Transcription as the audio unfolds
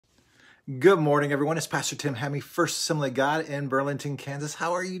Good morning, everyone. It's Pastor Tim Hammye, First Assembly of God in Burlington, Kansas.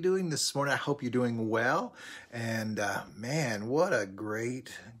 How are you doing this morning? I hope you're doing well. And man, what a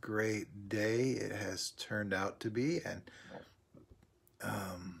great day it has turned out to be. And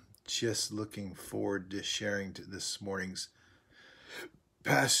just looking forward to sharing this morning's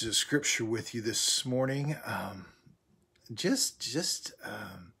passage of scripture with you this morning.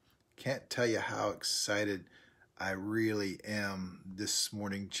 Can't tell you how excited I really am this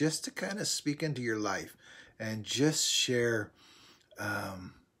morning just to kind of speak into your life and just share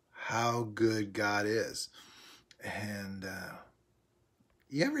how good God is. And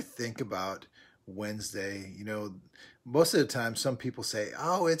you ever think about Wednesday? You know, most of the time some people say,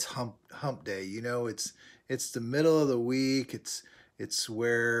 "Oh, it's hump day." You know, it's the middle of the week. It's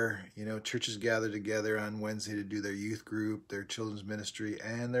where, you know, churches gather together on Wednesday to do their youth group, their children's ministry,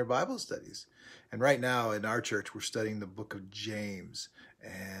 and their Bible studies. And right now in our church, we're studying the book of James,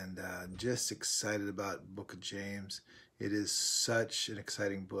 and just excited about the book of James. It is such an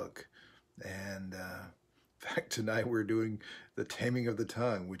exciting book. And in fact, tonight we're doing the taming of the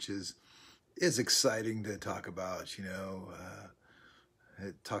tongue, which is exciting to talk about. You know,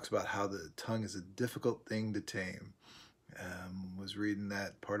 it talks about how the tongue is a difficult thing to tame. Was reading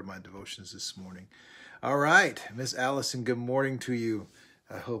that part of my devotions this morning. All right, Miss Allison, good morning to you.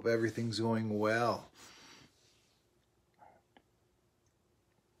 I hope everything's going well.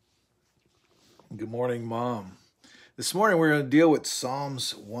 Good morning, Mom. This morning we're going to deal with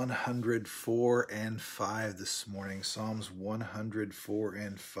Psalms 104 and 5 this morning. Psalms 104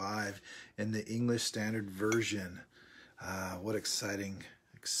 and 5 in the English Standard Version. What exciting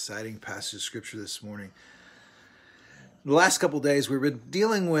passage of scripture this morning. The last couple of days we've been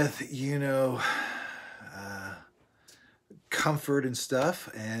dealing with, you know, comfort and stuff,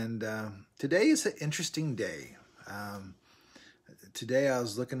 and today is an interesting day. Today I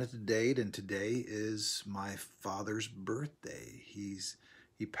was looking at the date, and today is my father's birthday. He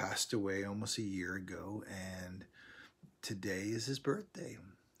passed away almost a year ago, and today is his birthday.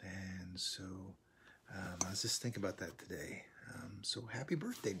 And so I was just thinking about that today. So happy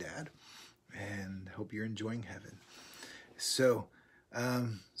birthday, Dad, and hope you're enjoying heaven. So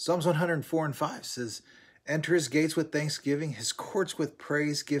Psalms 104 and 5 says, "Enter his gates with thanksgiving, his courts with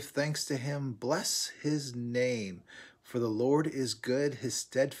praise. Give thanks to him, bless his name. For the Lord is good, his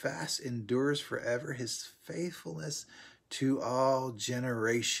steadfast endures forever, his faithfulness to all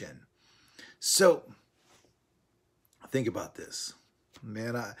generation." So think about this.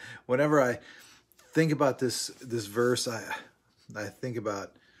 Man, whenever I think about this verse, I think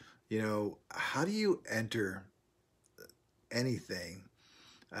about, you know, how do you enter anything?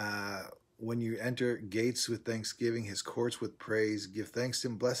 When you enter gates with thanksgiving, his courts with praise, give thanks to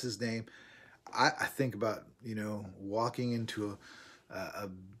him, bless his name. I think about, you know, walking into a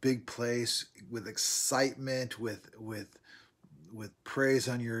big place with excitement, with praise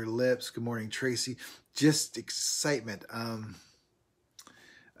on your lips. Good morning, Tracy. Just excitement.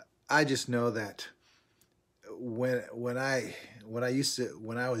 I just know that when I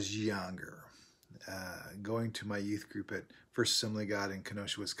was younger, going to my youth group at First Assembly of God in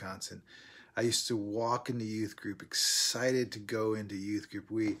Kenosha, Wisconsin, I used to walk into youth group excited to go into youth group.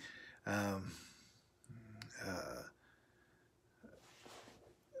 We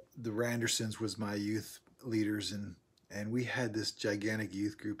the Randersons was my youth leaders, and we had this gigantic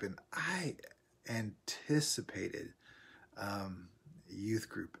youth group, and I anticipated youth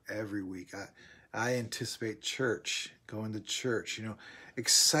group every week. I anticipate church, going to church, you know,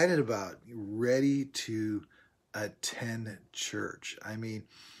 excited about, ready to attend church. I mean,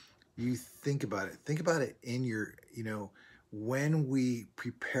 you think about it in your, you know, when we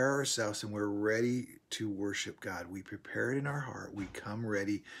prepare ourselves and we're ready to worship God, we prepare it in our heart, we come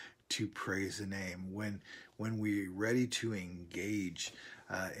ready to praise the name, when we're ready to engage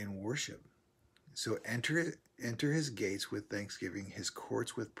in worship. So enter his gates with thanksgiving, his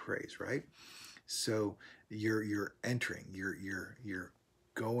courts with praise, right? So you're entering, you're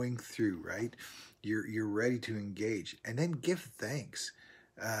going through, right? You're ready to engage, and then give thanks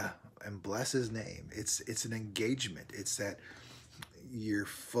and bless his name. It's an engagement. It's that you're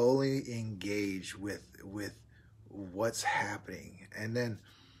fully engaged with what's happening. And then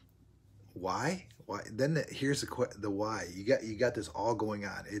why? Then here's the why. You got this all going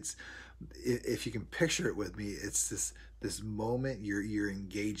on. It's, if you can picture it with me, it's this moment you're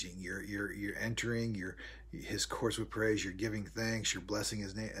engaging, you're entering his course with praise, you're giving thanks, you're blessing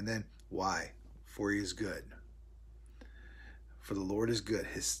his name, and then why? For he is good. For the Lord is good,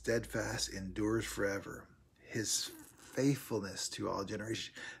 his steadfast endures forever, his faithfulness to all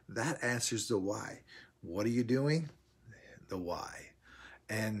generations. That answers the why. What are you doing? The why.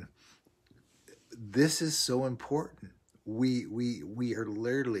 And this is so important. We are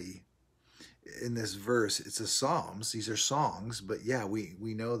literally in this verse. It's a Psalms. These are songs, but yeah, we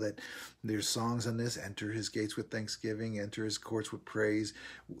know that there's songs on this. Enter his gates with thanksgiving, enter his courts with praise.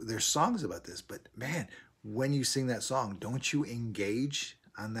 There's songs about this, but man, when you sing that song, don't you engage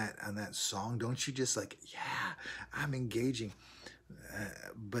on that song? Don't you just like, yeah, I'm engaging?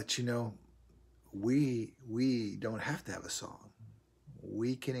 But you know, we don't have to have a song.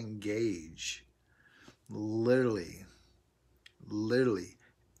 We can engage literally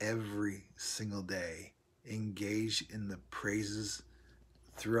every single day, engage in the praises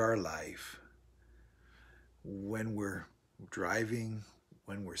through our life. When we're driving,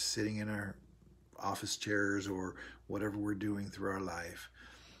 when we're sitting in our office chairs, or whatever we're doing through our life,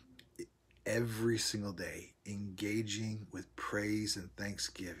 every single day, engaging with praise and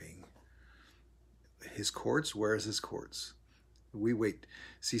thanksgiving. His courts, where is his courts? We wait.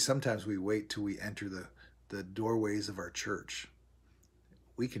 See, sometimes we wait till we enter the doorways of our church.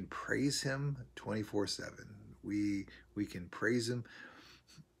 We can praise him 24/7. We can praise him.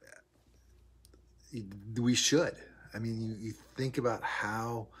 We should. I mean, you think about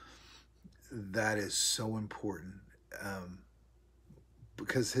how that is so important,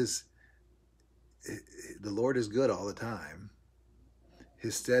 because the Lord is good all the time.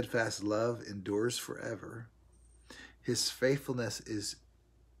 His steadfast love endures forever. His faithfulness is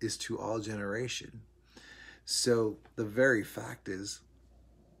to all generation. So the very fact is,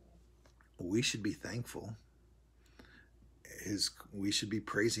 we should be thankful. We should be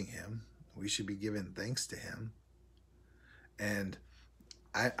praising him. We should be giving thanks to him. And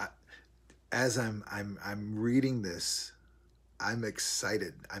as I'm reading this, I'm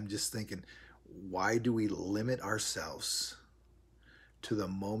excited. I'm just thinking, why do we limit ourselves to the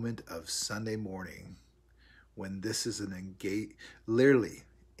moment of Sunday morning when this is literally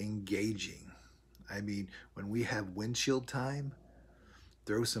engaging? I mean, when we have windshield time,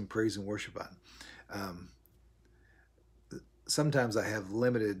 throw some praise and worship on. Sometimes I have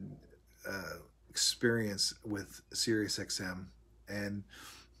limited experience with SiriusXM, and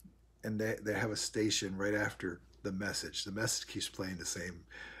they have a station right after the message. The message keeps playing the same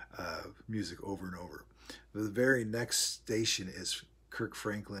music over and over. The very next station is Kirk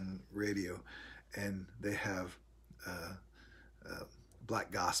Franklin Radio, and they have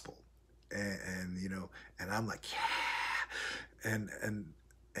black gospel, and you know, and I'm like, yeah,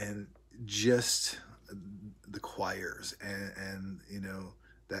 and just the choirs and you know,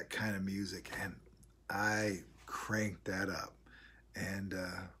 that kind of music, and I cranked that up, and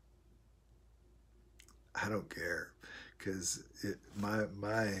I don't care, because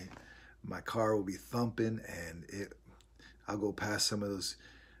my car will be thumping, and I'll go past some of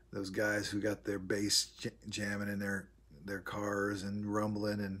those guys who got their bass jamming in their cars and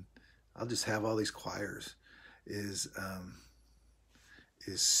rumbling, and I'll just have all these choirs.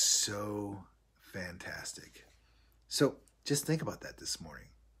 Is so fantastic. So just think about that this morning.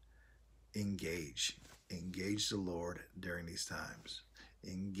 Engage the Lord during these times.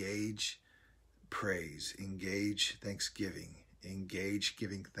 Engage praise, engage thanksgiving, engage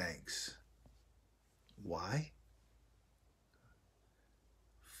giving thanks. Why?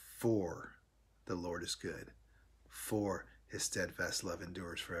 For the Lord is good, for his steadfast love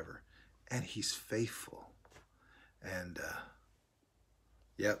endures forever, and he's faithful. And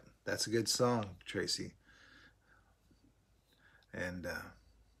yep, that's a good song, Tracy. And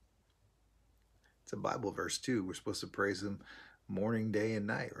it's a Bible verse too. We're supposed to praise him morning, day, and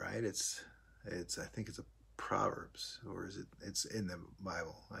night, right? It's I think it's a Proverbs, or is it? It's in the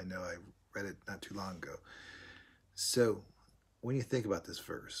Bible. I know I read it not too long ago. So when you think about this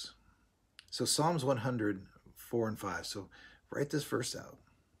verse, so Psalms 100, 4 and 5. So write this verse out.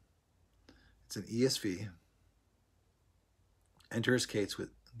 It's an ESV. Enter his gates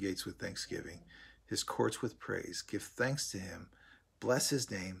with thanksgiving, his courts with praise. Give thanks to him. Bless his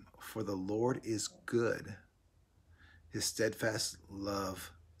name, for the Lord is good. His steadfast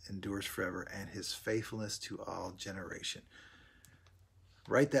love endures forever, and his faithfulness to all generation.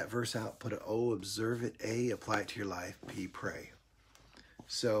 Write that verse out. Put an O, observe it. A, apply it to your life. P, pray.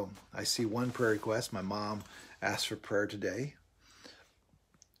 So I see one prayer request. My mom asked for prayer today.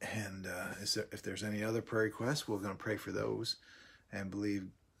 And if there's any other prayer requests, we're going to pray for those and believe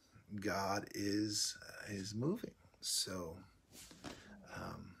God is moving. So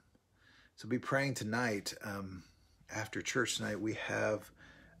be praying tonight. After church tonight, we have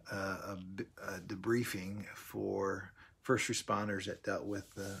a debriefing for first responders that dealt with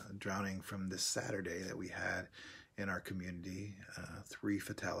drowning from this Saturday that we had in our community. 3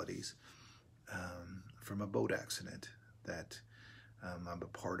 fatalities from a boat accident that I'm a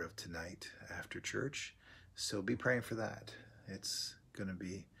part of tonight after church. So be praying for that. It's going to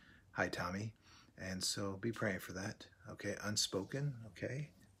be, hi, Tommy. And so be praying for that. Okay, unspoken. Okay,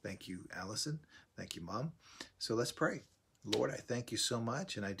 thank you, Allison. Thank you, Mom. So let's pray. Lord, I thank you so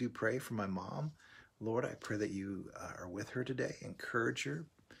much. And I do pray for my mom. Lord, I pray that you are with her today. Encourage her.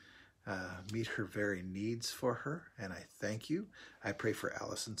 Meet her very needs for her, and I thank you. I pray for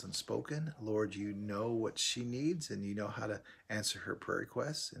Allison's unspoken. Lord, you know what she needs, and you know how to answer her prayer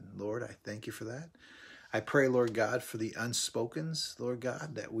requests, and Lord, I thank you for that. I pray, Lord God, for the unspokens, Lord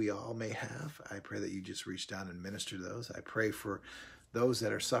God, that we all may have. I pray that you just reach down and minister to those. I pray for those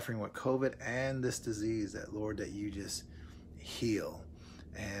that are suffering with COVID and this disease, that, Lord, that you just heal,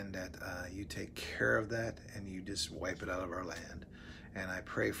 and that you take care of that, and you just wipe it out of our land. And I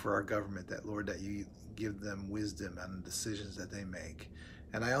pray for our government that, Lord, that you give them wisdom on the decisions that they make.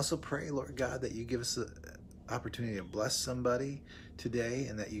 And I also pray, Lord God, that you give us the opportunity to bless somebody today,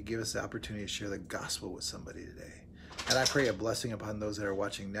 and that you give us the opportunity to share the gospel with somebody today. And I pray a blessing upon those that are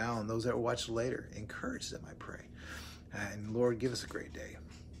watching now and those that will watch later. Encourage them, I pray. And Lord, give us a great day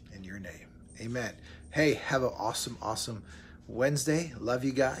in your name. Amen. Hey, have an awesome, awesome Wednesday. Love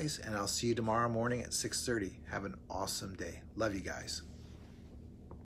you guys, and I'll see you tomorrow morning at 6:30. Have an awesome day. Love you guys.